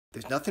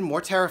There's nothing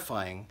more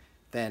terrifying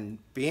than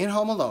being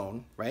home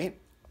alone, right?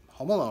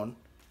 Home alone.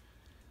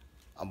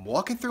 I'm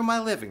walking through my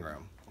living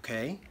room,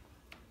 okay?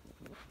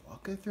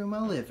 Walking through my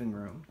living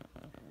room,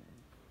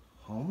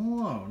 home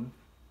alone,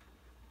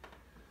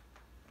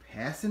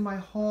 passing my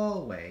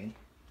hallway,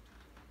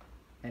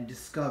 and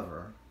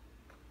discover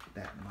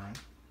that my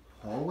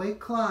hallway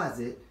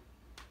closet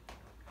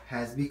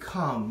has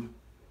become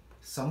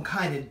some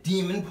kind of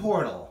demon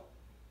portal.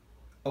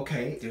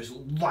 Okay, there's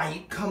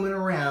light coming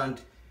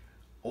around,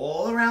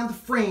 all around the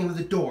frame of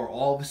the door,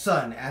 all of a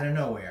sudden, out of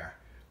nowhere.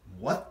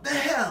 What the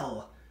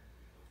hell?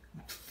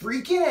 I'm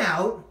freaking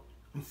out.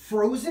 I'm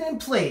frozen in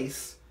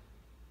place.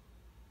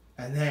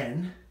 And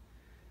then,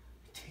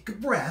 take a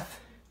breath,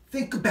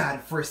 think about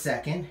it for a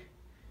second,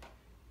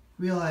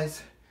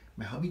 realize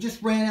my hubby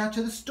just ran out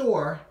to the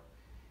store.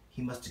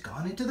 He must have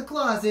gone into the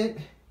closet,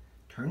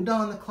 turned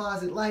on the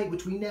closet light,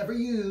 which we never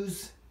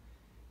use.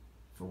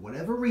 For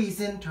whatever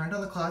reason, turned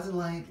on the closet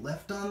light,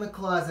 left on the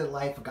closet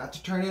light, forgot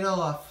to turn it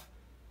off.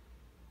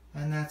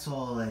 And that's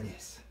all it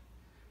is.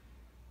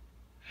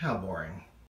 How boring.